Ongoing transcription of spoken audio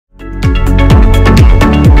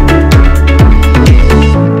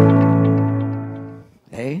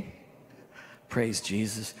Praise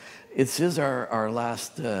Jesus. This is our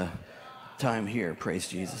last time here, praise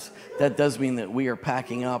Jesus. That does mean that we are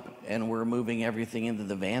packing up and we're moving everything into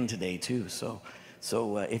the van today too. So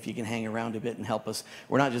if you can hang around a bit and help us.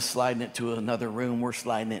 We're not just sliding it to another room, we're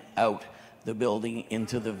sliding it out the building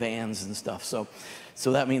into the vans and stuff. So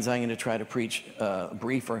that means I'm going to try to preach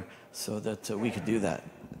briefer so that we could do that.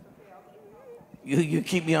 You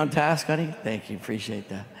keep me on task, honey? Thank you, appreciate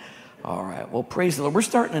that. All right, well, praise the Lord. We're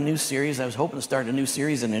starting a new series. I was hoping to start a new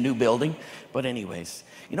series in a new building. But anyways,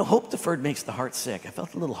 hope deferred makes the heart sick. I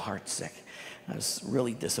felt a little heart sick. I was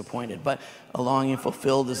really disappointed. But a longing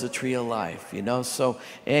fulfilled is a tree of life, So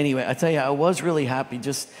anyway, I tell you, I was really happy.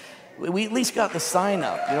 We at least got the sign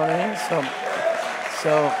up, you know what I mean?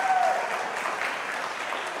 So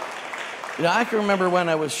I can remember when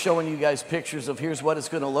I was showing you guys pictures of here's what it's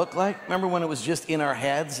going to look like. Remember when it was just in our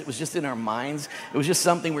heads? It was just in our minds. It was just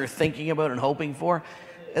something we were thinking about and hoping for.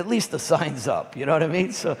 At least the sign's up, you know what I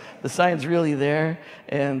mean? So the sign's really there,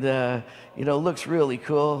 and looks really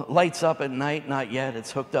cool. Lights up at night, not yet. It's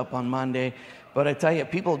hooked up on Monday. But I tell you,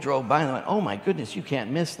 people drove by and went, oh my goodness, you can't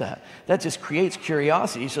miss that. That just creates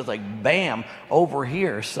curiosity. So it's like, bam, over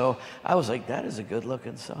here. So I was like, that is a good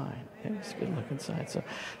looking sign. It's a good looking sign. So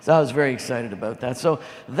I was very excited about that. So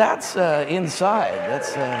that's inside.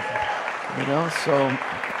 That's,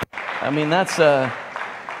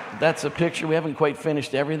 that's a picture. We haven't quite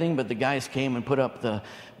finished everything, but the guys came and put up the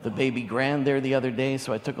baby grand there the other day.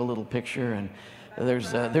 So I took a little picture, and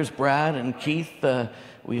there's Brad and Keith.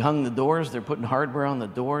 We hung the doors. They're putting hardware on the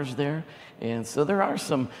doors there. And so there are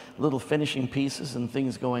some little finishing pieces and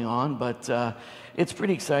things going on, but it's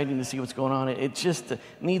pretty exciting to see what's going on. It just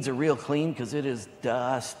needs a real clean because it is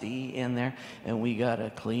dusty in there, and we got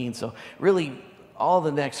to clean. So really, all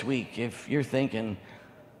the next week, if you're thinking,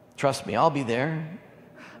 trust me, I'll be there.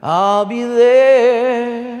 I'll be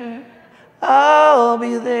there. I'll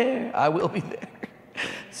be there. I will be there.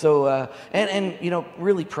 So,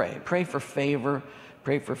 really pray for favor.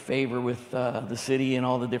 Pray for favor with the city and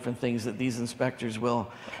all the different things that these inspectors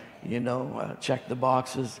will, check the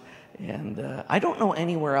boxes. And I don't know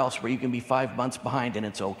anywhere else where you can be 5 months behind and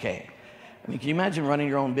it's okay. I mean, can you imagine running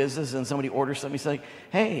your own business and somebody orders something, you say,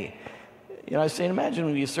 hey, I was saying, imagine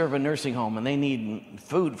when you serve a nursing home and they need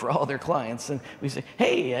food for all their clients, and we say,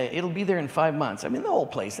 hey, it'll be there in 5 months. I mean, the whole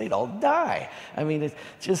place, they'd all die. I mean, it's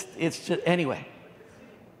just, anyway.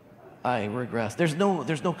 I regress. There's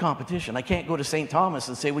no competition. I can't go to St. Thomas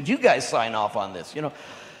and say, would you guys sign off on this?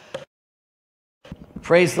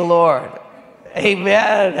 Praise the Lord.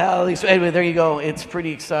 Amen. Hallelujah. Anyway, there you go. It's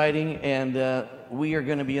pretty exciting, and we are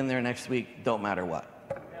going to be in there next week, don't matter what.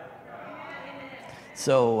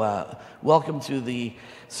 So welcome to the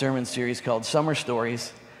sermon series called Summer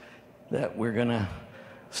Stories that we're going to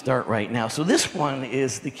start right now. So this one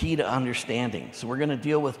is the key to understanding. So we're going to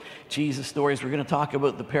deal with Jesus stories. We're going to talk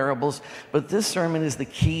about the parables, but this sermon is the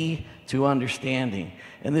key to understanding.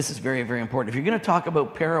 And this is very, very important. If you're going to talk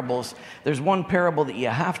about parables, there's one parable that you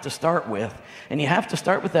have to start with, and you have to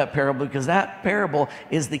start with that parable because that parable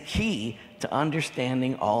is the key to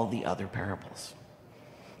understanding all the other parables.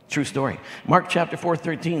 True story. Mark chapter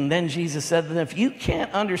 4:13. Then Jesus said to them, if you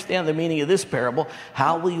can't understand the meaning of this parable,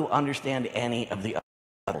 how will you understand any of the other?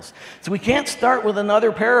 So we can't start with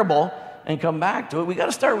another parable and come back to it. We got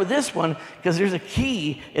to start with this one because there's a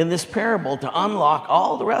key in this parable to unlock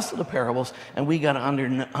all the rest of the parables, and we got to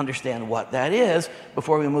understand what that is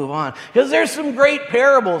before we move on. Because there's some great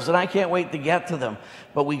parables, and I can't wait to get to them.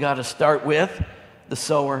 But we got to start with the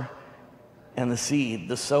sower and the seed,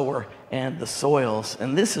 the sower and the soils.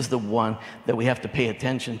 And this is the one that we have to pay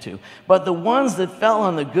attention to. But the ones that fell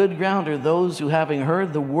on the good ground are those who, having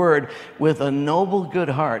heard the word with a noble good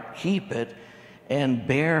heart, keep it and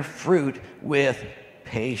bear fruit with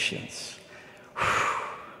patience. Whew.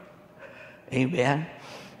 Amen.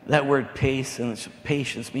 That word patience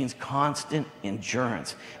means constant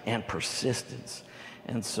endurance and persistence.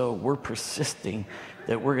 And so we're persisting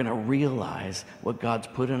that we're going to realize what God's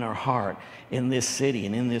put in our heart in this city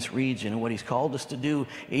and in this region and what he's called us to do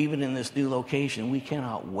even in this new location. We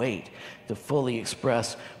cannot wait to fully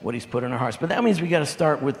express what he's put in our hearts. But that means we got to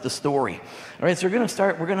start with the story. All right, so we're going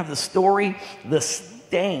to have the story, the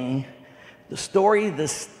sting,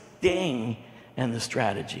 and the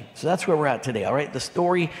strategy. So that's where we're at today, all right? The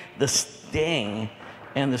story, the sting,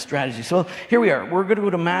 and the strategy. So here we are. We're going to go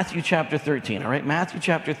to Matthew chapter 13, all right? Matthew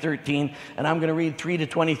chapter 13, and I'm going to read 3 to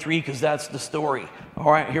 23 because that's the story.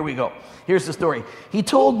 All right, here we go. Here's the story. He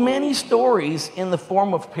told many stories in the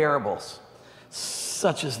form of parables,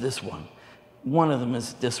 such as this one. One of them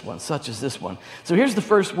is this one, such as this one. So here's the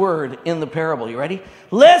first word in the parable. You ready?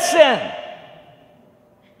 Listen!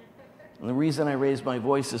 And the reason I raise my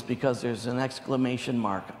voice is because there's an exclamation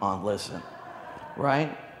mark on listen,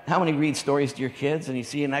 right? How many read stories to your kids and you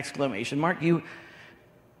see an exclamation mark? You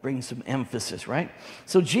bring some emphasis, right?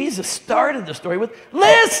 So Jesus started the story with,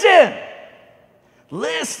 listen!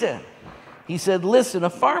 Listen! He said, listen, a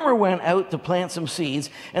farmer went out to plant some seeds,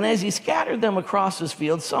 and as he scattered them across his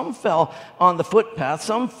field, some fell on the footpath,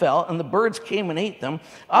 some fell, and the birds came and ate them.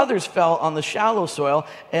 Others fell on the shallow soil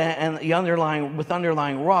and the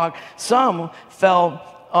underlying rock. Some fell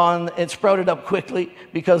on, it sprouted up quickly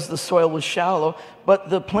because the soil was shallow, but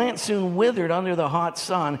the plant soon withered under the hot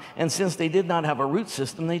sun, and since they did not have a root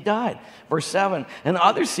system, they died. Verse 7, and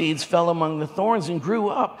other seeds fell among the thorns and grew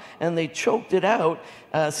up, and they choked it out,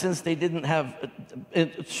 since they didn't have,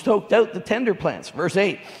 it choked out the tender plants. Verse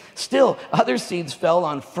 8, still other seeds fell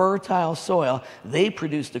on fertile soil. They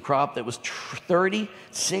produced a crop that was 30,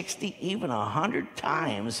 60, even 100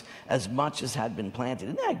 times as much as had been planted.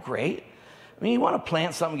 Isn't that great? I mean, you want to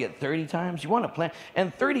plant something, get 30 times? You want to plant,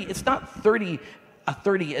 and 30, it's not 30, a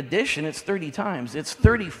 30 addition, it's 30 times. It's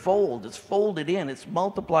 30-fold. It's folded in. It's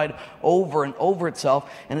multiplied over and over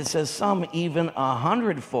itself. And it says some even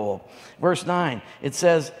 100-fold. Verse 9, it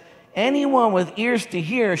says, anyone with ears to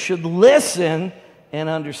hear should listen and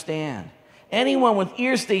understand. Anyone with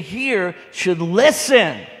ears to hear should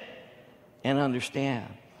listen and understand.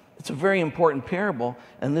 It's a very important parable,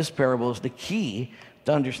 and this parable is the key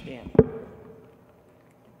to understand.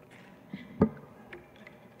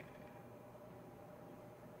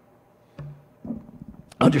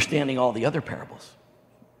 Understanding all the other parables.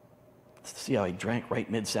 See how I drank right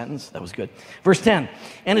mid-sentence? That was good. Verse 10,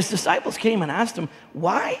 and his disciples came and asked him,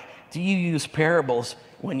 why do you use parables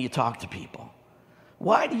when you talk to people?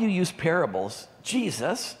 Why do you use parables?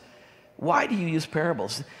 Jesus, why do you use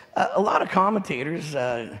parables? A lot of commentators,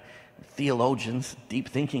 theologians,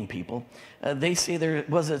 deep-thinking people, they say there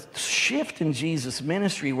was a shift in Jesus'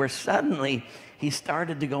 ministry where suddenly he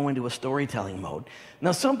started to go into a storytelling mode.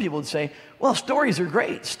 Now, some people would say, well, stories are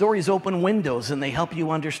great. Stories open windows and they help you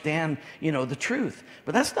understand, the truth.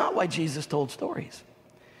 But that's not why Jesus told stories.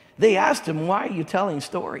 They asked him, why are you telling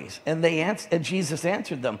stories? And Jesus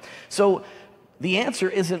answered them. So the answer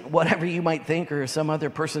isn't whatever you might think or some other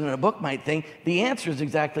person in a book might think. The answer is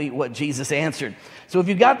exactly what Jesus answered. So if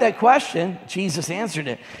you got that question, Jesus answered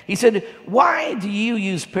it. He said, why do you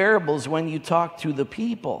use parables when you talk to the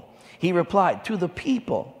people? He replied, to the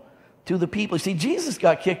people. To the people. See, Jesus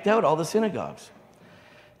got kicked out all the synagogues.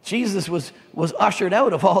 Jesus was ushered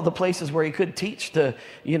out of all the places where he could teach to,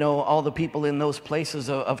 all the people in those places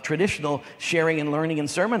of traditional sharing and learning and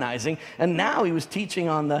sermonizing. And now he was teaching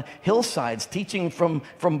on the hillsides, teaching from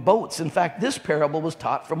boats. In fact, this parable was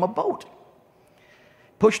taught from a boat.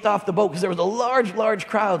 Pushed off the boat because there was a large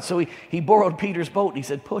crowd. So he borrowed Peter's boat and he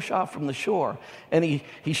said, push off from the shore. And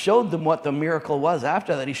he showed them what the miracle was.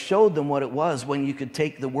 After that, he showed them what it was when you could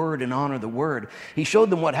take the word and honor the word. He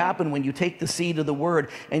showed them what happened when you take the seed of the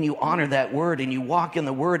word and you honor that word and you walk in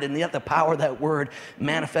the word and yet the power of that word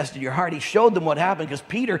manifested in your heart. He showed them what happened because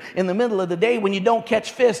Peter, in the middle of the day, when you don't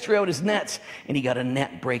catch fish, threw out his nets and he got a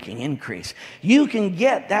net-breaking increase. You can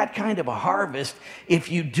get that kind of a harvest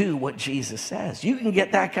if you do what Jesus says. You can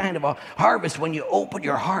get that kind of a harvest when you open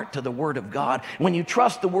your heart to the Word of God. When you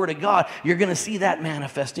trust the Word of God, you're going to see that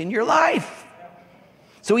manifest in your life.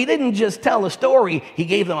 So he didn't just tell a story. He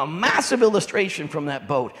gave them a massive illustration from that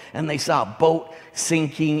boat, and they saw a boat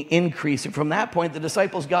sinking, increasing. From that point, the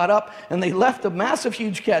disciples got up, and they left a massive,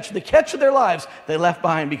 huge catch, the catch of their lives, they left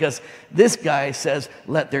behind because this guy says,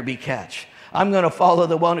 let there be catch. I'm going to follow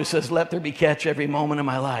the one who says, let there be catch every moment of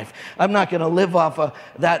my life. I'm not going to live off of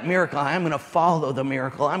that miracle. I'm going to follow the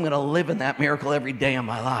miracle. I'm going to live in that miracle every day of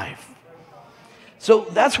my life. So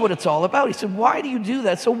that's what it's all about. He said, why do you do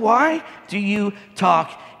that? So why do you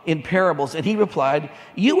talk in parables? And he replied,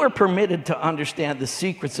 you are permitted to understand the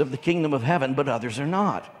secrets of the kingdom of heaven, but others are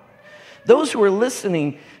not. Those who are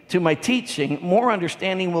listening to my teaching, more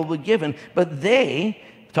understanding will be given, but they,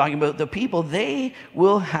 talking about the people, they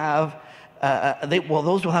will have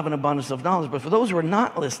those will have an abundance of knowledge. But for those who are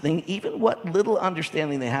not listening, even what little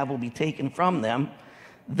understanding they have will be taken from them.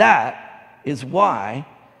 That is why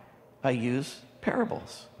I use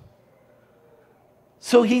parables.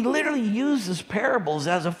 So he literally uses parables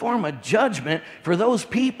as a form of judgment for those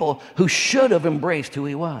people who should have embraced who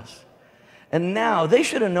he was. And now they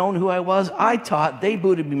should have known who I was. I taught, they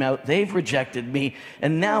booted me out, they've rejected me,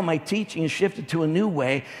 and now my teaching is shifted to a new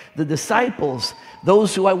way. The disciples,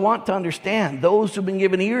 those who I want to understand, those who've been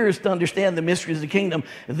given ears to understand the mysteries of the kingdom,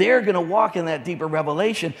 they're going to walk in that deeper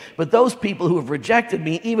revelation. But those people who have rejected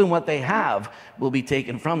me, even what they have, will be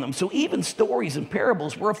taken from them. So even stories and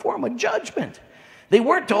parables were a form of judgment. They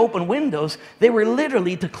weren't to open windows. They were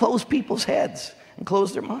literally to close people's heads and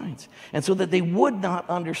close their minds, and so that they would not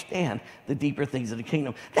understand the deeper things of the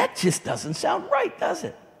kingdom. That just doesn't sound right, does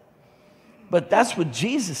it? But that's what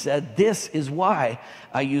Jesus said. This is why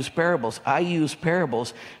I use parables. I use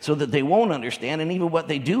parables so that they won't understand, and even what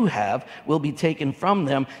they do have will be taken from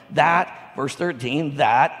them. That, verse 13,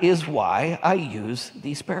 that is why I use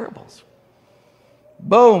these parables.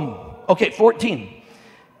 Boom. Okay, 14.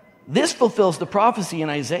 This fulfills the prophecy in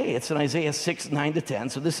Isaiah. It's in Isaiah 6, 9 to 10.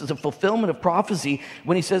 So this is a fulfillment of prophecy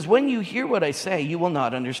when he says, when you hear what I say, you will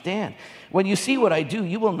not understand. When you see what I do,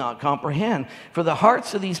 you will not comprehend. For the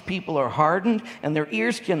hearts of these people are hardened, and their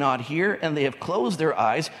ears cannot hear, and they have closed their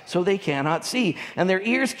eyes, so they cannot see. And their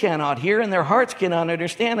ears cannot hear, and their hearts cannot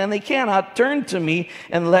understand, and they cannot turn to me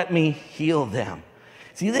and let me heal them.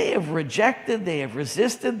 See, they have rejected, they have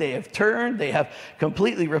resisted, they have turned, they have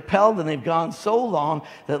completely repelled, and they've gone so long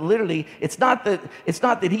that literally it's not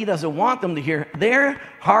that he doesn't want them to hear. Their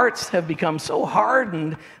hearts have become so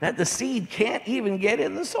hardened that the seed can't even get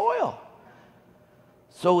in the soil.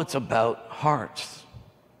 So it's about hearts.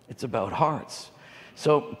 It's about hearts.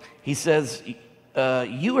 So he says,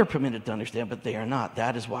 you are permitted to understand, but they are not.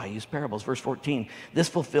 That is why I use parables. Verse 14, this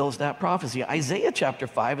fulfills that prophecy. Isaiah chapter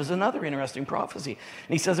 5 is another interesting prophecy.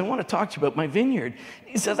 And he says, I want to talk to you about my vineyard.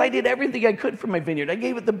 He says, I did everything I could for my vineyard. I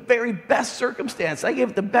gave it the very best circumstance. I gave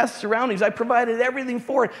it the best surroundings. I provided everything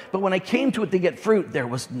for it. But when I came to it to get fruit, there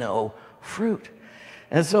was no fruit.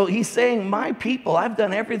 And so he's saying, my people, I've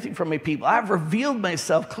done everything for my people. I've revealed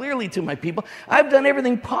myself clearly to my people. I've done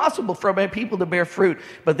everything possible for my people to bear fruit,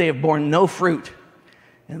 but they have borne no fruit.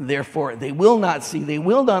 And therefore, they will not see, they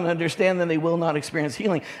will not understand, and they will not experience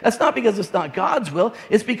healing. That's not because it's not God's will.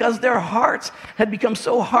 It's because their hearts had become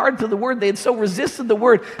so hard to the word, they had so resisted the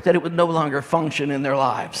word, that it would no longer function in their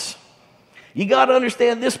lives. You got to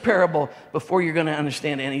understand this parable before you're going to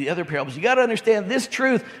understand any of the other parables. You got to understand this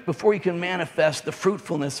truth before you can manifest the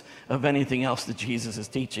fruitfulness of anything else that Jesus is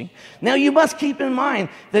teaching. Now, you must keep in mind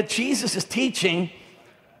that Jesus is teaching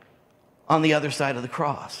on the other side of the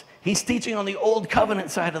cross. He's teaching on the old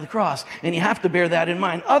covenant side of the cross, and you have to bear that in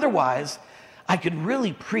mind. Otherwise, I could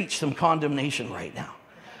really preach some condemnation right now.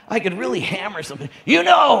 I could really hammer something. You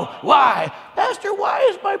know why? Pastor, why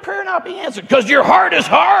is my prayer not being answered? Because your heart is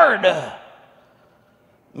hard.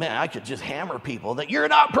 Man, I could just hammer people that you're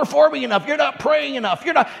not performing enough, you're not praying enough,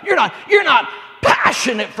 you're not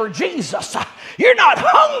passionate for Jesus. You're not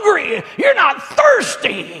hungry, you're not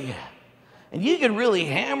thirsty. And you could really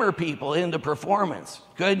hammer people into performance,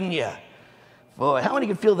 couldn't you? Boy, how many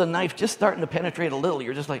can feel the knife just starting to penetrate a little?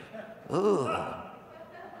 You're just like, ooh.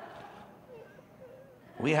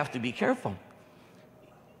 We have to be careful.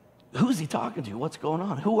 Who's he talking to? What's going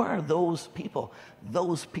on? Who are those people?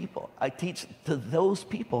 Those people. I teach to those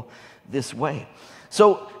people this way.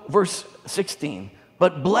 So, verse 16.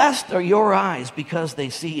 But blessed are your eyes because they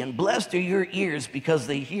see, and blessed are your ears because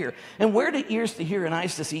they hear. And where do ears to hear and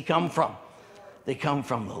eyes to see come from? They come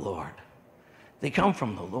from the Lord. They come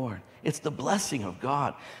from the Lord. It's the blessing of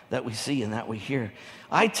God that we see and that we hear.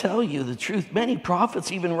 I tell you the truth, many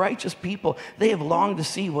prophets, even righteous people, they have longed to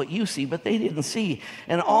see what you see, but they didn't see.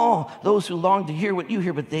 And all those who longed to hear what you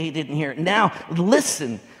hear, but they didn't hear. Now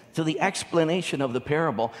listen to the explanation of the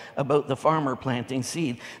parable about the farmer planting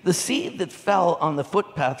seed. The seed that fell on the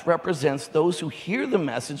footpath represents those who hear the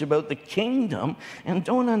message about the kingdom and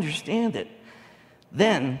don't understand it.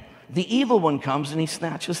 Then the evil one comes and he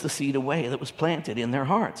snatches the seed away that was planted in their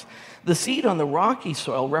hearts. The seed on the rocky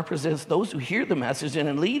soil represents those who hear the message and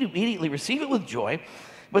immediately receive it with joy.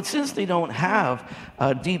 But since they don't have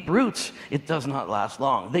deep roots, it does not last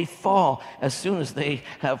long. They fall as soon as they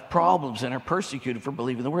have problems and are persecuted for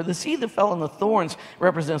believing the word. The seed that fell on the thorns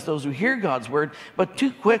represents those who hear God's word, but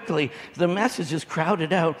too quickly the message is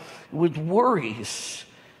crowded out with worries.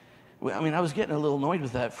 I mean, I was getting a little annoyed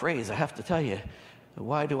with that phrase, I have to tell you.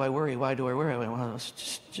 Why do I worry? Why do I worry? I went, well,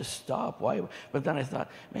 let's just stop. Why? But then I thought,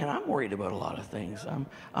 man, I'm worried about a lot of things.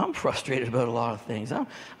 I'm frustrated about a lot of things.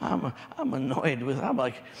 I'm annoyed with. I'm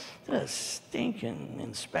like this stinking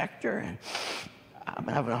inspector, and I'm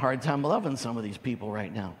having a hard time loving some of these people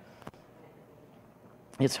right now.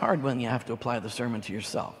 It's hard when you have to apply the sermon to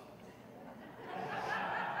yourself.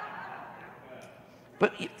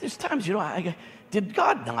 But there's times, you know, did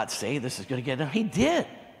God not say this is going to get done? He did,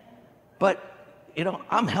 but. You know,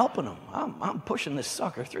 I'm helping them. I'm pushing this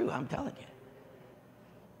sucker through, I'm telling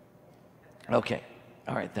you. Okay.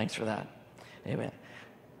 All right, thanks for that. Amen.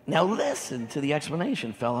 Now listen to the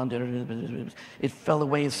explanation. It fell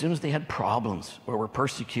away as soon as they had problems or were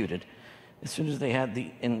persecuted. As soon as they had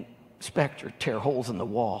the inspector tear holes in the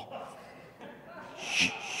wall.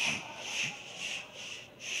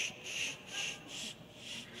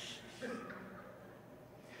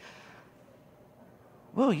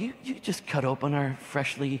 Well, you just cut open our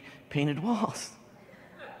freshly painted walls.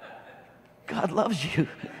 God loves you.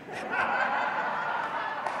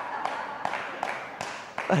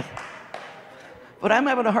 But I'm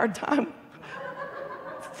having a hard time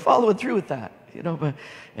following through with that, but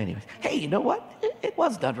anyways. Hey, you know what? It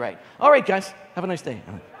was done right. All right, guys, have a nice day.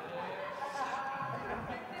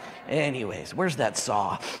 Anyways, where's that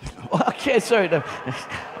saw? Okay, sorry. No.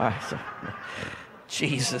 All right, so,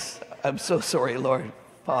 Jesus, I'm so sorry, Lord.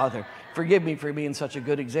 Father, forgive me for being such a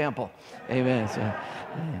good example. Amen. So,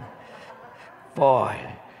 boy.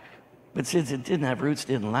 But since it didn't have roots,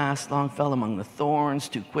 didn't last long, fell among the thorns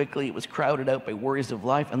too quickly, it was crowded out by worries of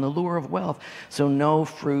life and the lure of wealth. So no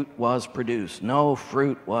fruit was produced. No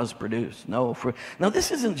fruit was produced. No fruit. Now,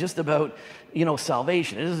 this isn't just about,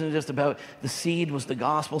 salvation. It isn't just about the seed was the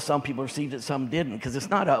gospel. Some people received it, some didn't, because it's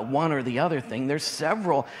not a one or the other thing. There's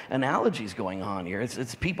several analogies going on here.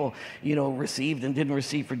 It's people, received and didn't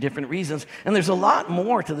receive for different reasons. And there's a lot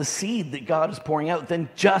more to the seed that God is pouring out than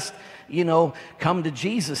just, come to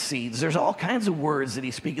Jesus seeds. There's all kinds of words that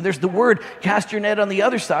he's speaking. There's the word, cast your net on the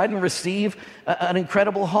other side and receive an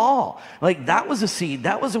incredible haul. Like, that was a seed.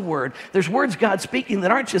 That was a word. There's words God's speaking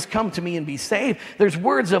that aren't just come to me and be saved. There's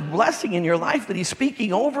words of blessing in your life that he's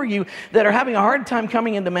speaking over you that are having a hard time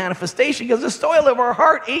coming into manifestation because the soil of our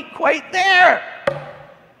heart ain't quite there.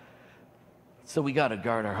 So we got to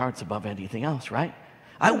guard our hearts above anything else, right?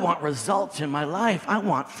 I want results in my life. I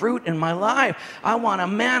want fruit in my life. I want to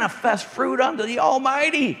manifest fruit unto the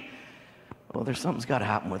Almighty. Well, there's something's got to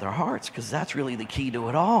happen with our hearts because that's really the key to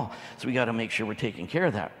it all. So we got to make sure we're taking care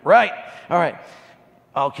of that. Right. All right.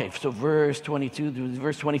 Okay, so verse 22 to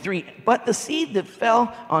verse 23. But the seed that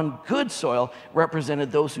fell on good soil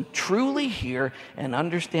represented those who truly hear and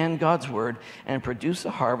understand God's word and produce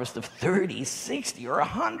a harvest of 30, 60, or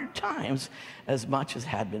 100 times as much as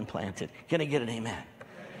had been planted. Can I get an amen?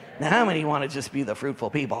 Now, how many want to just be the fruitful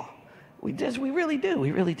people? We really do.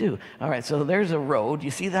 We really do. All right, so there's a road.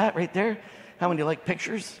 You see that right there? How many like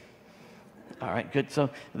pictures? All right, good.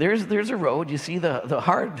 So there's a road. You see the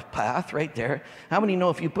hard path right there. How many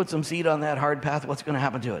know if you put some seed on that hard path, what's going to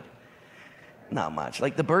happen to it? Not much.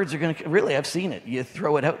 Like the birds are going to, really, I've seen it. You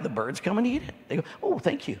throw it out, the birds come and eat it. They go, oh,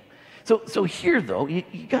 thank you. So here, though, you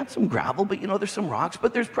got some gravel, but there's some rocks,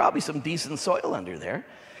 but there's probably some decent soil under there.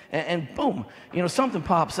 And boom, something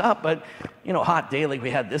pops up, but, hot day like we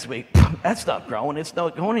had this week, that's not growing. It's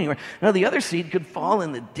not going anywhere. Now, the other seed could fall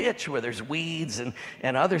in the ditch where there's weeds and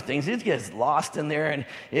other things. It gets lost in there, and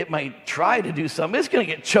it might try to do something. It's going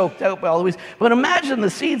to get choked out by all the weeds. But imagine the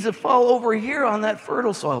seeds that fall over here on that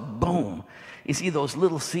fertile soil. Boom. You see those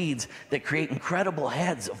little seeds that create incredible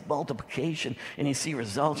heads of multiplication, and you see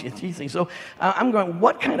results. You see things. So I'm going,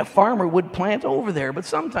 what kind of farmer would plant over there? But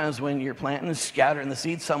sometimes when you're planting and scattering the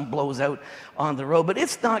seeds, some blows out on the road, but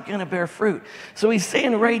it's not going to bear fruit. So he's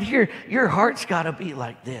saying right here, your heart's got to be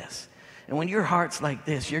like this. And when your heart's like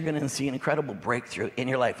this, you're going to see an incredible breakthrough in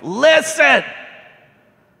your life. Listen!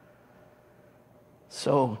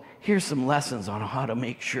 So here's some lessons on how to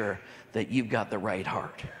make sure that you've got the right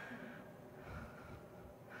heart.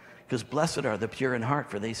 Because blessed are the pure in heart,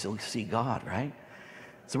 for they shall see God, right?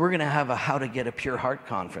 So we're going to have a How to Get a Pure Heart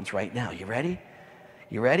conference right now. You ready?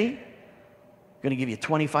 You ready? I'm going to give you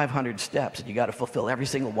 2,500 steps, and you got to fulfill every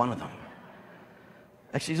single one of them.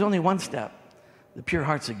 Actually, there's only one step. The pure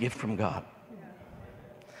heart's a gift from God.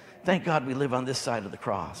 Thank God we live on this side of the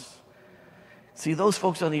cross. See, those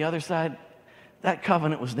folks on the other side, that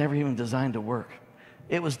covenant was never even designed to work.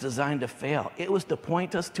 It was designed to fail. It was to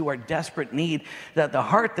point us to our desperate need that the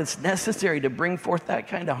heart that's necessary to bring forth that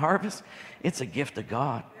kind of harvest, it's a gift of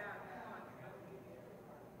God.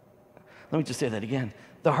 Let me just say that again.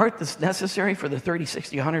 The heart that's necessary for the 30,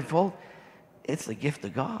 60, 100-fold, it's the gift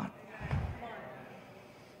of God.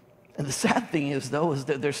 And the sad thing is, though, is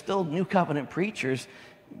that there's still new covenant preachers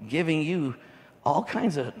giving you all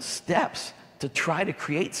kinds of steps to try to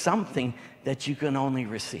create something that you can only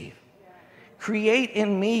receive. Create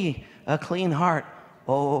in me a clean heart,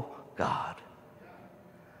 oh God.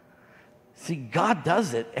 See, God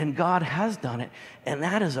does it, and God has done it, and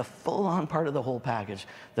that is a full-on part of the whole package,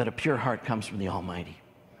 that a pure heart comes from the Almighty.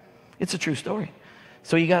 It's a true story.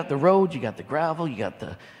 So you got the road, you got the gravel, you got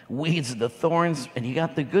the weeds, the thorns, and you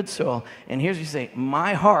got the good soil. And here's what you say,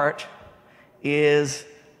 my heart is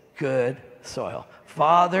good soil.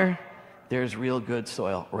 Father, there's real good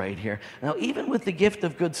soil right here. Now, even with the gift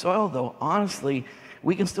of good soil, though, honestly,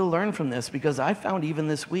 we can still learn from this, because I found even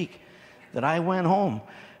this week that I went home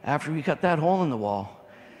after we cut that hole in the wall,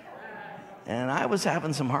 and I was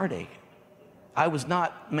having some heartache. I was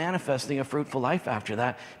not manifesting a fruitful life after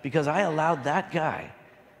that, because I allowed that guy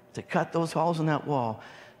to cut those holes in that wall,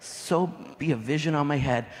 so be a vision on my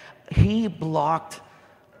head. He blocked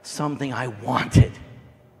something I wanted.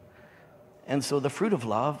 And so the fruit of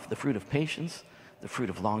love, the fruit of patience, the fruit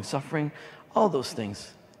of long suffering, all those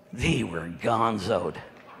things, they were gonzoed.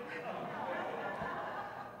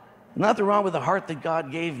 Nothing wrong with the heart that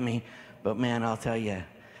God gave me, but man, I'll tell you,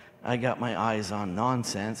 I got my eyes on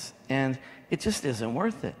nonsense, and it just isn't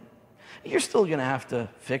worth it. You're still going to have to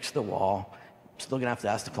fix the wall. You're still going to have to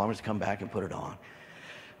ask the plumbers to come back and put it on.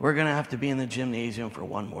 We're going to have to be in the gymnasium for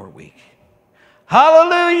one more week.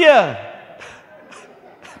 Hallelujah!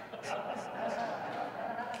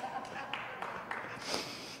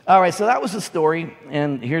 All right, so that was the story,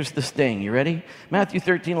 and here's the sting. You ready? Matthew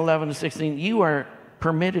 13:11-16. You are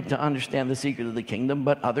permitted to understand the secret of the kingdom,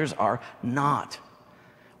 but others are not.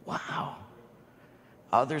 Wow.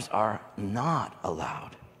 Others are not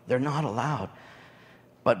allowed. They're not allowed.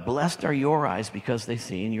 But blessed are your eyes because they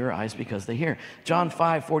see, and your eyes because they hear. John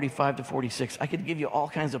 5:45-46. I could give you all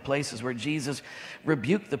kinds of places where Jesus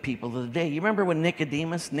rebuked the people of the day. You remember when Nick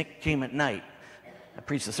came at night? I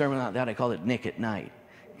preached a sermon on that. I called it Nick at Night.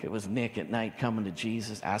 It was Nick at night coming to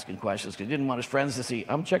Jesus, asking questions because he didn't want his friends to see,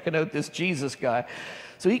 I'm checking out this Jesus guy.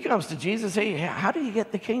 So he comes to Jesus, hey, how do you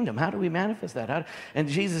get the kingdom? How do we manifest that? And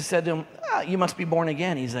Jesus said to him, you must be born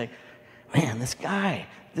again. He's like, man, this guy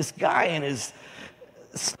and his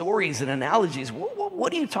stories and analogies,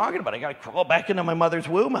 what are you talking about? I got to crawl back into my mother's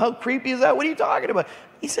womb? How creepy is that? What are you talking about?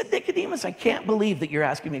 He said, Nicodemus, I can't believe that you're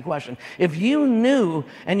asking me a question. If you knew,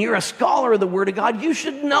 and you're a scholar of the Word of God, you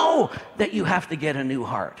should know that you have to get a new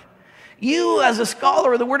heart. You, as a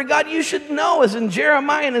scholar of the Word of God, you should know, as in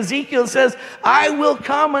Jeremiah and Ezekiel says, I will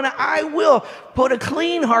come and I will put a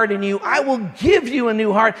clean heart in you. I will give you a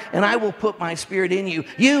new heart, and I will put my Spirit in you.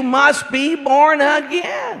 You must be born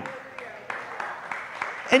again.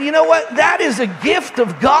 And you know what? That is a gift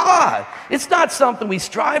of God. It's not something we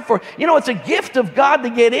strive for. You know, it's a gift of God to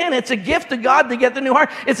get in. It's a gift of God to get the new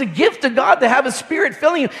heart. It's a gift of God to have His Spirit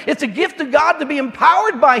filling you. It's a gift of God to be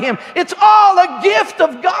empowered by Him. It's all a gift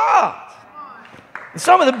of God. And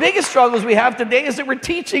some of the biggest struggles we have today is that we're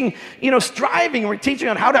teaching, striving. We're teaching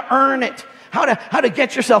on how to earn it, how to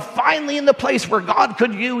get yourself finally in the place where God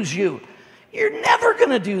could use you. You're never going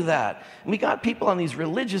to do that. And we got people on these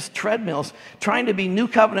religious treadmills trying to be new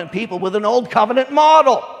covenant people with an old covenant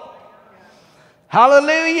model.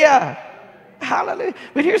 Hallelujah. Hallelujah.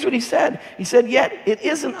 But here's what he said. He said, yet it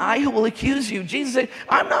isn't I who will accuse you. Jesus said,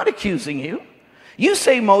 I'm not accusing you. You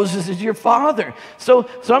say Moses is your father. So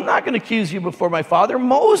I'm not going to accuse you before my father.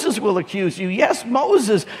 Moses will accuse you. Yes,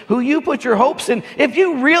 Moses, who you put your hopes in. If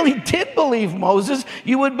you really did believe Moses,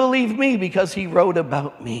 you would believe me because he wrote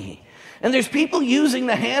about me. And there's people using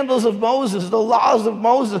the handles of Moses, the laws of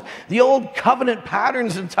Moses, the old covenant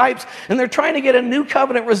patterns and types, and they're trying to get a new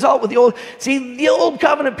covenant result with the old. See, the old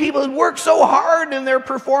covenant people had worked so hard in their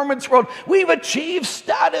performance road. We've achieved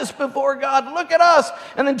status before God. Look at us.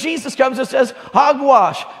 And then Jesus comes and says,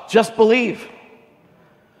 hogwash, just believe.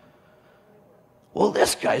 Well,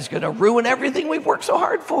 this guy's going to ruin everything we've worked so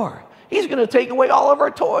hard for. He's going to take away all of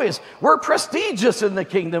our toys. We're prestigious in the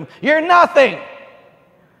kingdom. You're nothing.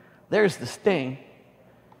 There's the sting.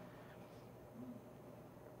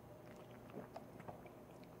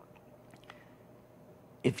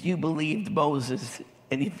 If you believed Moses,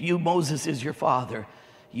 and if Moses is your father,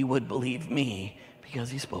 you would believe me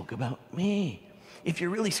because he spoke about me. If you're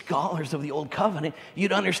really scholars of the Old Covenant,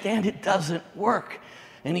 you'd understand it doesn't work.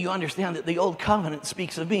 And you understand that the Old Covenant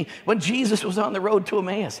speaks of me. When Jesus was on the road to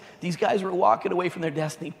Emmaus, these guys were walking away from their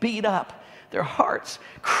destiny, beat up, their hearts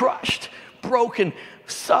crushed, broken,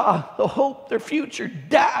 saw the hope, their future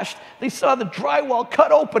dashed. They saw the drywall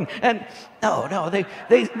cut open, and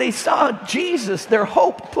they saw Jesus, their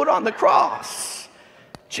hope, put on the cross.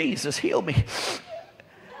 Jesus, heal me.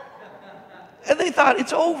 And they thought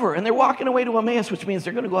it's over, and they're walking away to Emmaus, which means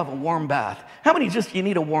they're going to go have a warm bath. How many you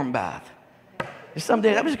need a warm bath? Some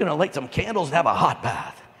days I'm just going to light some candles and have a hot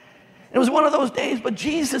bath. It was one of those days, but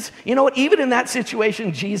Jesus, you know what? Even in that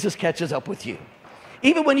situation, Jesus catches up with you.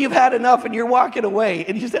 Even when you've had enough and you're walking away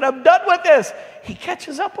and you said, I'm done with this, he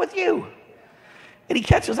catches up with you. And he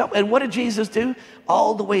catches up. And what did Jesus do?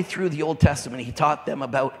 All the way through the Old Testament, he taught them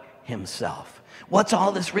about himself. What's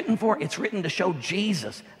all this written for? It's written to show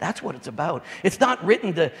Jesus. That's what it's about. It's not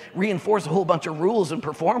written to reinforce a whole bunch of rules and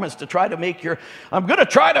performance to try to make I'm going to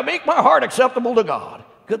try to make my heart acceptable to God.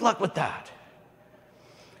 Good luck with that.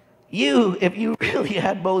 If you really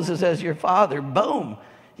had Moses as your father, boom,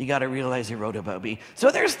 you got to realize he wrote about me. So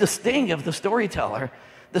there's the sting of the storyteller.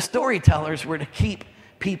 The storytellers were to keep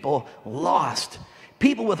people lost.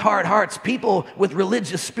 people with hard hearts, people with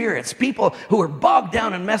religious spirits, people who are bogged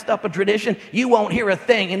down and messed up in tradition, you won't hear a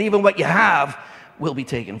thing, and even what you have will be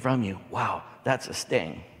taken from you. Wow, that's a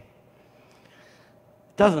sting.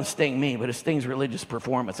 It doesn't sting me, but it stings religious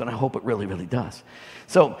performance, and I hope it really, really does.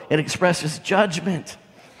 So it expresses judgment.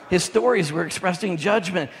 His stories were expressing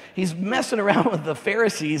judgment. He's messing around with the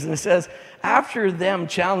Pharisees, and it says, after them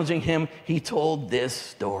challenging him, he told this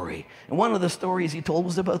story. And one of the stories he told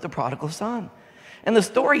was about the prodigal son. And the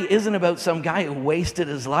story isn't about some guy who wasted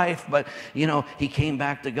his life, but, he came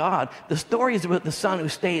back to God. The story is about the son who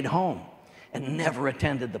stayed home and never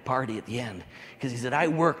attended the party at the end. Because he said, I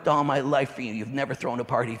worked all my life for you. You've never thrown a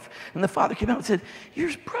party. And the father came out and said,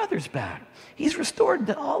 your brother's back. He's restored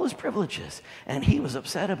to all his privileges. And he was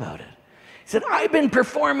upset about it. He said, I've been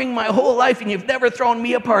performing my whole life and you've never thrown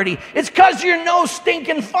me a party. It's because you're no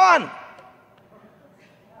stinking fun.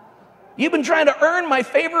 You've been trying to earn my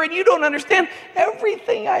favor and you don't understand.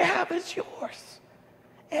 Everything I have is yours.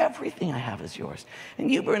 Everything I have is yours.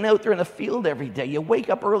 And you've been out there in the field every day. You wake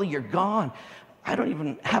up early, you're gone. I don't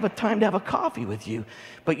even have a time to have a coffee with you.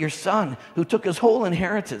 But your son, who took his whole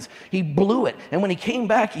inheritance, he blew it. And when he came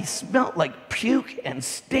back, he smelled like puke and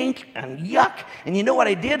stink and yuck. And you know what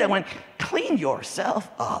I did? I went, clean yourself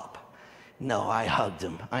up. No, I hugged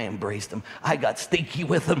him. I embraced him. I got stinky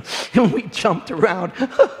with him. And we jumped around.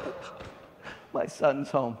 My son's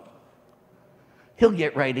home. He'll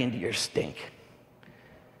get right into your stink.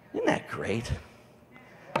 Isn't that great?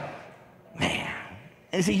 Man.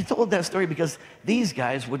 And see, he told that story because these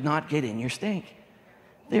guys would not get in your stink.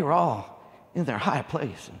 They were all in their high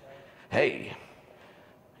place. And, hey,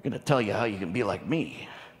 I'm going to tell you how you can be like me.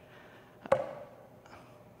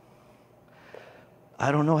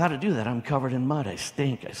 I don't know how to do that. I'm covered in mud. I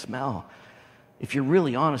stink. I smell. If you're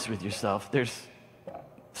really honest with yourself, there's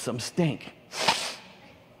some stink.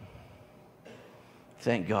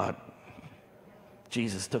 Thank God.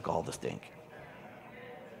 Jesus took all the stink.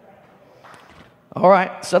 All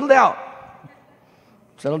right, settle down.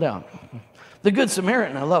 Settle down. The Good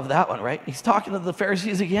Samaritan, I love that one, right? He's talking to the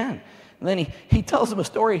Pharisees again. And then he tells them a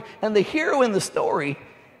story, and the hero in the story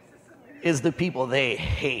is the people they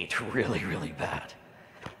hate really, really bad.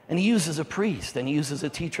 And he uses a priest, and he uses a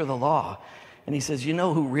teacher of the law. And he says, you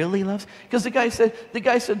know who really loves? Because the guy said,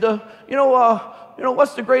 what's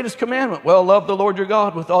the greatest commandment? Well, love the Lord your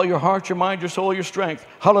God with all your heart, your mind, your soul, your strength.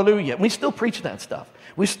 Hallelujah. We still preach that stuff.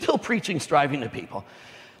 We're still preaching, striving to people.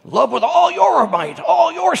 Love with all your might,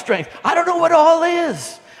 all your strength. I don't know what all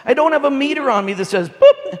is. I don't have a meter on me that says,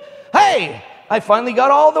 boop, hey, I finally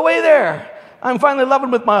got all the way there. I'm finally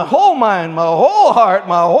loving with my whole mind, my whole heart,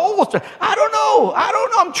 my whole strength. I don't know.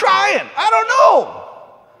 I'm trying. I don't know.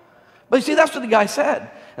 But you see, that's what the guy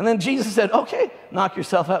said. And then Jesus said, okay, knock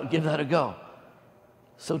yourself out and give that a go.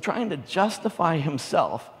 So trying to justify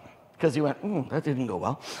himself, because he went, that didn't go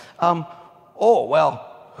well.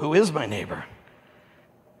 Who is my neighbor?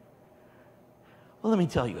 Well, let me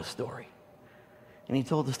tell you a story. And he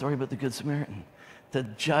told the story about the Good Samaritan to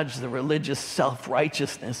judge the religious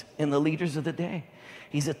self-righteousness in the leaders of the day.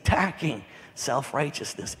 He's attacking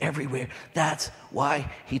self-righteousness everywhere. That's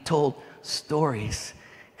why he told stories,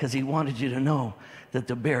 because he wanted you to know that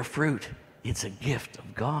to bear fruit, it's a gift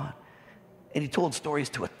of God. And he told stories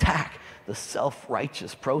to attack the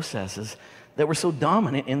self-righteous processes that were so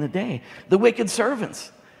dominant in the day. The wicked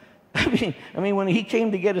servants. I mean, when he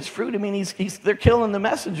came to get his fruit, they're killing the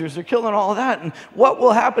messengers. They're killing all of that. And what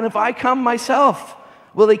will happen if I come myself?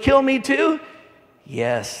 Will they kill me too?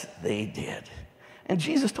 Yes, they did. And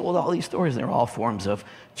Jesus told all these stories. They're all forms of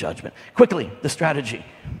judgment. Quickly, the strategy.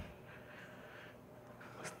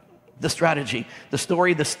 The strategy. The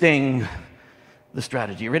story, the sting. The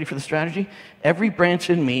strategy. You ready for the strategy? Every branch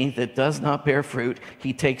in me that does not bear fruit,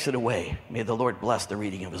 he takes it away. May the Lord bless the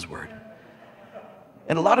reading of his word.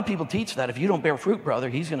 And a lot of people teach that if you don't bear fruit, brother,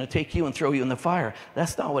 he's going to take you and throw you in the fire.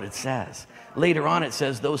 That's not what it says. Later on it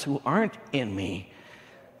says those who aren't in me,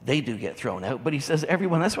 they do get thrown out. But he says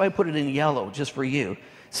everyone. That's why I put it in yellow just for you.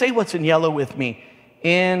 Say what's in yellow with me.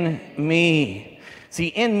 In me. See,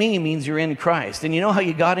 in me means you're in Christ. And you know how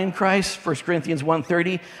you got in Christ? 1 Corinthians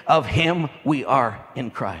 1:30, of him we are in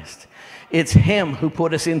Christ. It's him who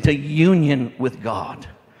put us into union with God.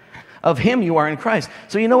 Of him you are in Christ.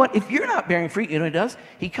 So you know what? If you're not bearing fruit, you know what he does?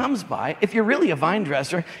 He comes by. If you're really a vine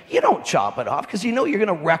dresser, you don't chop it off because you know you're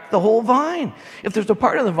going to wreck the whole vine. If there's a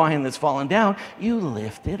part of the vine that's fallen down, you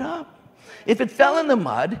lift it up. If it fell in the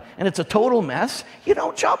mud and it's a total mess, you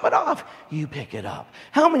don't chop it off. You pick it up.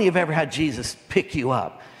 How many have ever had Jesus pick you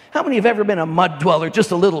up? How many have ever been a mud dweller just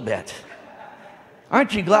a little bit?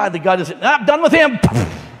 Aren't you glad that God isn't, I'm done with him.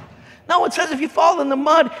 No, it says if you fall in the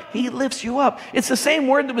mud, he lifts you up. It's the same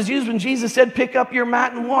word that was used when Jesus said, pick up your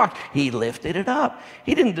mat and walk. He lifted it up.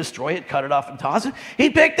 He didn't destroy it, cut it off, and toss it. He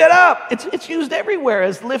picked it up. It's used everywhere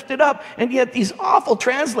as lifted up. And yet these awful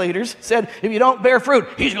translators said, if you don't bear fruit,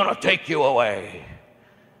 he's going to take you away.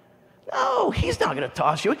 No, he's not going to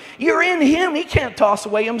toss you. You're in him. He can't toss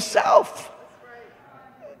away himself.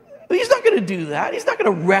 He's not going to do that. He's not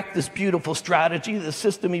going to wreck this beautiful strategy, the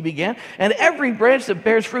system he began. And every branch that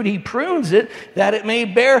bears fruit, he prunes it that it may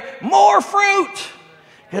bear more fruit.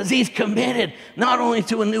 Because he's committed not only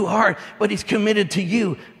to a new heart, but he's committed to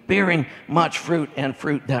you bearing much fruit and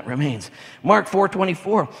fruit that remains. Mark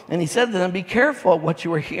 4:24, and he said to them, be careful what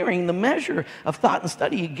you are hearing. The measure of thought and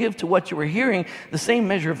study you give to what you are hearing, the same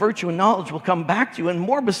measure of virtue and knowledge will come back to you, and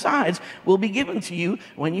more besides will be given to you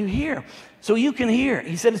when you hear. So you can hear.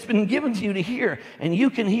 He said it's been given to you to hear, and you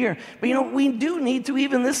can hear. But you know, we do need to,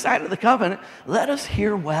 even this side of the covenant, let us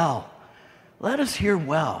hear well. Let us hear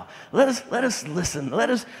well. Let us listen. Let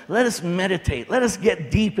us meditate. Let us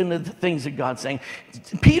get deep into the things that God's saying.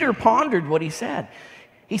 Peter pondered what he said.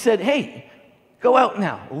 He said, hey, go out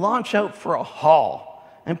now. Launch out for a haul.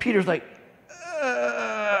 And Peter's like,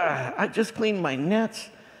 I just cleaned my nets.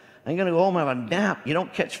 I'm going to go home and have a nap. You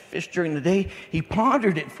don't catch fish during the day. He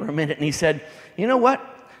pondered it for a minute and he said, you know what?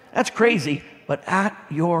 That's crazy, but at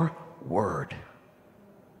your word.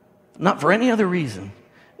 Not for any other reason.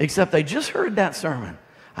 Except I just heard that sermon.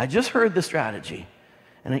 I just heard the strategy.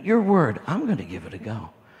 And at your word, I'm going to give it a go.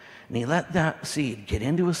 And he let that seed get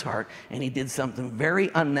into his heart, and he did something very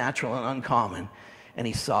unnatural and uncommon. And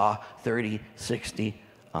he saw 30, 60,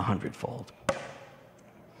 100-fold.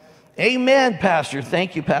 Amen, Pastor.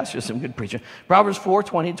 Thank you, Pastor. Some good preaching. Proverbs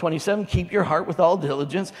 4:20-27, keep your heart with all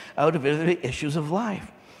diligence, out of it are the issues of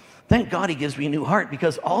life. Thank God he gives me a new heart,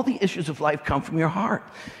 because all the issues of life come from your heart.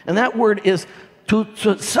 And that word is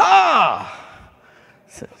Just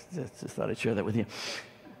thought I'd share that with you.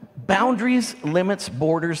 Boundaries, limits,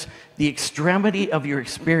 borders, the extremity of your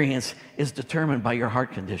experience is determined by your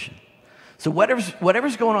heart condition. So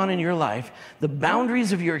whatever's going on in your life, the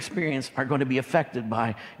boundaries of your experience are going to be affected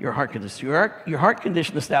by your heart condition. Your heart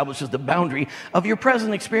condition establishes the boundary of your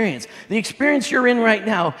present experience. The experience you're in right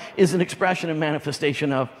now is an expression and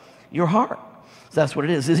manifestation of your heart. So that's what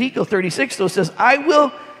it is. Ezekiel 36, though, says, I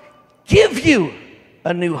will give you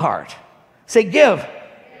a new heart. Say give.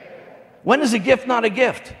 When is a gift not a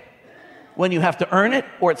gift? When you have to earn it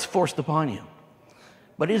or it's forced upon you.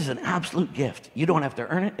 But it is an absolute gift. You don't have to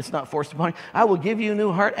earn it. It's not forced upon you. I will give you a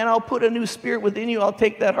new heart, and I'll put a new spirit within you. I'll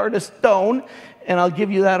take that heart of stone, and I'll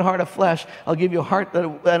give you that heart of flesh. I'll give you a heart,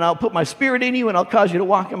 and I'll put my spirit in you, and I'll cause you to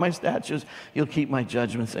walk in my statutes. You'll keep my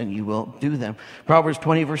judgments, and you will do them. Proverbs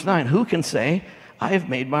 20, verse 9. Who can say, I have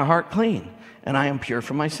made my heart clean, and I am pure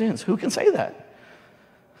from my sins? Who can say that?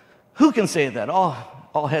 Who can say that?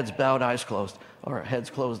 All heads bowed, eyes closed. Or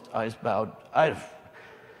heads closed, eyes bowed.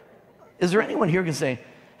 Is there anyone here who can say,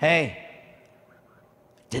 hey,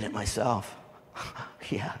 did it myself?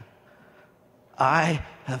 Yeah. I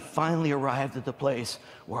have finally arrived at the place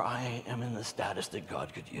where I am in the status that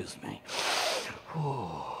God could use me.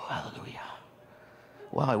 Oh, hallelujah.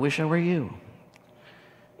 Well, I wish I were you.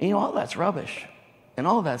 And you know, all that's rubbish. And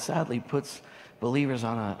all that sadly puts believers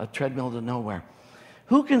on a treadmill to nowhere.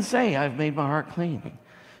 Who can say I've made my heart clean?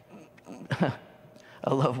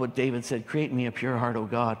 I love what David said, create me a pure heart, O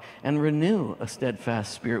God, and renew a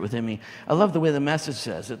steadfast spirit within me. I love the way the message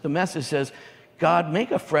says it. The message says, God, make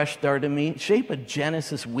a fresh start in me, shape a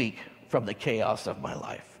Genesis week from the chaos of my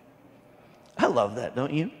life. I love that,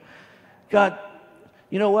 don't you? God,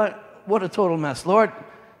 you know what? What a total mess. Lord,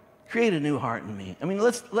 create a new heart in me. I mean,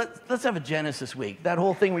 let's have a Genesis week. That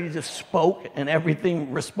whole thing where you just spoke and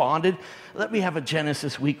everything responded. Let me have a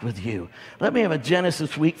Genesis week with you. Let me have a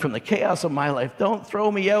Genesis week from the chaos of my life. Don't throw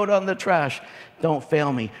me out on the trash. Don't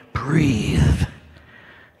fail me. Breathe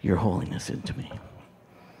your holiness into me.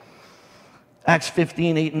 Acts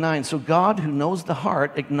 15, 8 and 9. So God, who knows the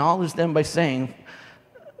heart, acknowledged them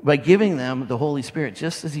by giving them the Holy Spirit,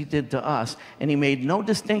 just as he did to us. And he made no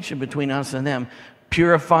distinction between us and them,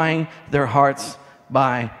 purifying their hearts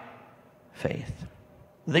by faith.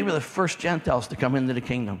 They were the first Gentiles to come into the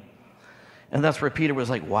kingdom. And that's where Peter was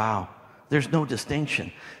like, wow, there's no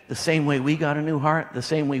distinction. The same way we got a new heart, the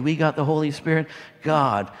same way we got the Holy Spirit,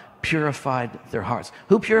 God purified their hearts.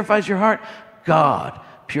 Who purifies your heart? God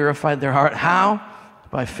purified their heart. How?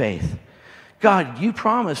 By faith. God, you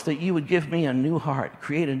promised that you would give me a new heart,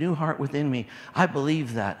 create a new heart within me. I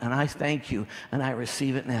believe that, and I thank you, and I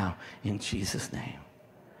receive it now in Jesus' name.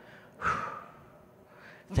 Whew.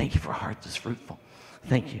 Thank you for a heart that's fruitful.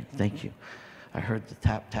 Thank you, thank you. I heard the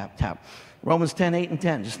tap, tap, tap. Romans 10, 8, and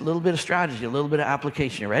 10. Just a little bit of strategy, a little bit of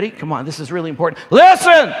application. You ready? Come on, this is really important.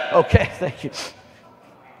 Listen! Okay, thank you.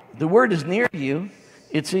 The word is near you.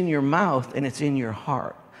 It's in your mouth, and it's in your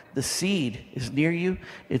heart. The seed is near you.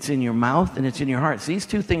 It's in your mouth, and it's in your heart. So these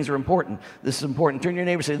two things are important. This is important. Turn to your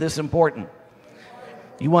neighbor and say, this is important.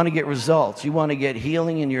 You want to get results. You want to get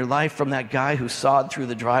healing in your life from that guy who sawed through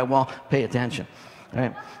the drywall. Pay attention. All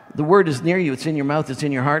right? The word is near you. It's in your mouth. It's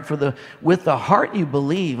in your heart. With the heart you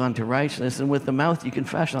believe unto righteousness, and with the mouth you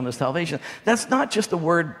confess unto salvation. That's not just a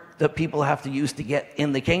word that people have to use to get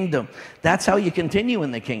in the kingdom. That's how you continue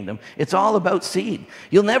in the kingdom. It's all about seed.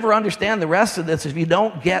 You'll never understand the rest of this if you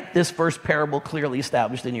don't get this first parable clearly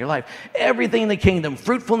established in your life. Everything in the kingdom,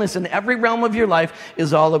 fruitfulness in every realm of your life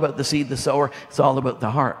is all about the seed, the sower. It's all about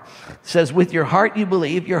the heart. It says, with your heart you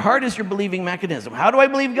believe. Your heart is your believing mechanism. How do I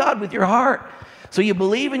believe God? With your heart. So you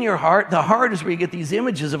believe in your heart. The heart is where you get these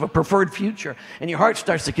images of a preferred future. And your heart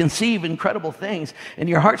starts to conceive incredible things. And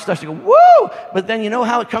your heart starts to go, woo! But then you know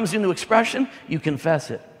how it comes into expression? You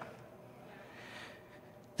confess it.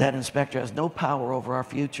 That inspector has no power over our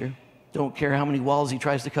future. Don't care how many walls he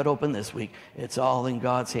tries to cut open this week. It's all in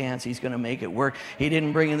God's hands. He's going to make it work. He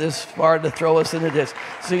didn't bring it this far to throw us into this.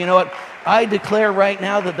 So you know what? I declare right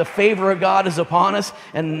now that the favor of God is upon us.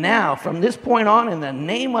 And now, from this point on, in the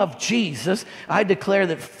name of Jesus, I declare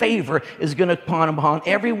that favor is going to come upon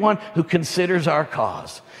everyone who considers our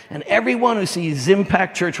cause. And everyone who sees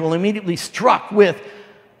Impact Church will immediately struck with,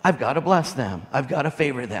 I've got to bless them. I've got to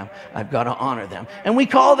favor them. I've got to honor them. And we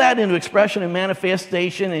call that into expression and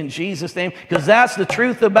manifestation in Jesus' name, because that's the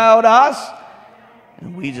truth about us.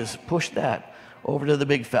 And we just push that over to the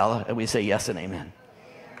big fella and we say yes and amen.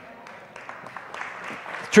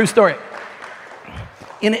 True story.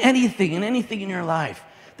 In anything in your life,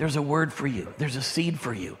 there's a word for you. There's a seed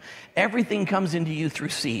for you. Everything comes into you through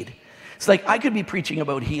seed. It's like I could be preaching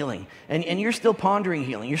about healing, and you're still pondering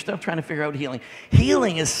healing. You're still trying to figure out healing.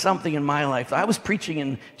 Healing is something in my life. I was preaching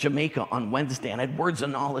in Jamaica on Wednesday, and I had words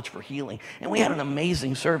of knowledge for healing. And we had an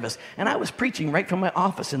amazing service. And I was preaching right from my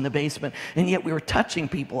office in the basement, and yet we were touching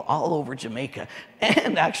people all over Jamaica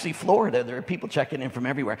and actually Florida. There were people checking in from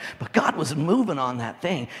everywhere. But God was moving on that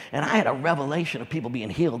thing, and I had a revelation of people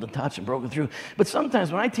being healed and touched and broken through. But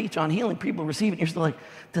sometimes when I teach on healing, people receive it, and you're still like,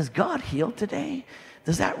 does God heal today?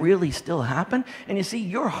 Does that really still happen? And you see,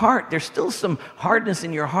 your heart, there's still some hardness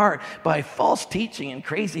in your heart by false teaching and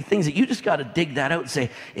crazy things that you just got to dig that out and say,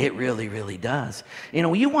 it really, really does. You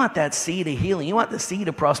know, you want that seed of healing. You want the seed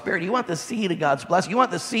of prosperity. You want the seed of God's blessing. You want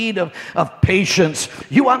the seed of patience.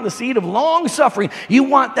 You want the seed of long suffering. You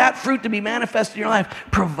want that fruit to be manifested in your life.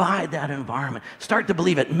 Provide that environment. Start to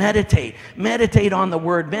believe it. Meditate. Meditate on the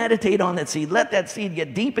word. Meditate on that seed. Let that seed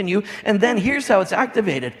get deep in you. And then here's how it's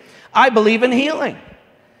activated. I believe in healing.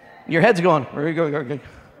 Your head's going, where are you going?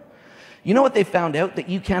 You know what they found out? That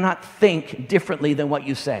you cannot think differently than what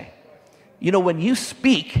you say. You know, when you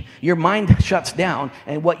speak, your mind shuts down,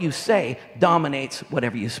 and what you say dominates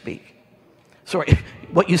whatever you speak. Sorry,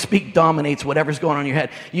 what you speak dominates whatever's going on in your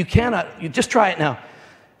head. You just try it now.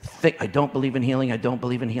 Think, I don't believe in healing, I don't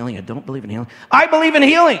believe in healing, I don't believe in healing. I believe in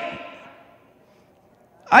healing.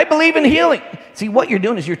 I believe in healing. See, what you're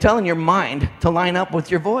doing is you're telling your mind to line up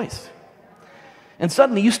with your voice. And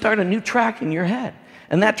suddenly you start a new track in your head.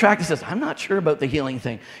 And that track says, I'm not sure about the healing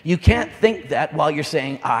thing. You can't think that while you're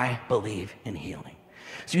saying, I believe in healing.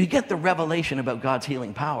 So you get the revelation about God's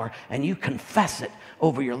healing power, and you confess it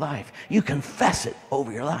over your life. You confess it over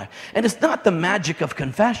your life. And it's not the magic of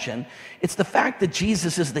confession. It's the fact that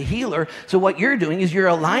Jesus is the healer. So what you're doing is you're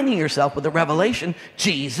aligning yourself with the revelation,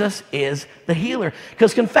 Jesus is the healer.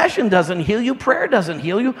 Because confession doesn't heal you. Prayer doesn't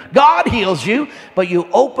heal you. God heals you. But you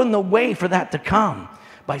open the way for that to come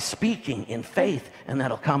by speaking in faith, and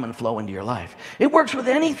that'll come and flow into your life. It works with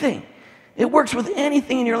anything. It works with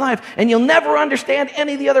anything in your life. And you'll never understand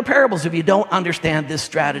any of the other parables if you don't understand this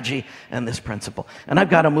strategy and this principle. And I've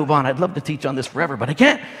got to move on. I'd love to teach on this forever, but I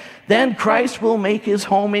can't. Then Christ will make his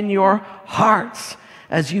home in your hearts.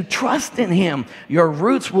 As you trust in him, your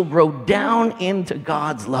roots will grow down into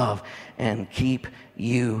God's love and keep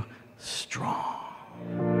you strong.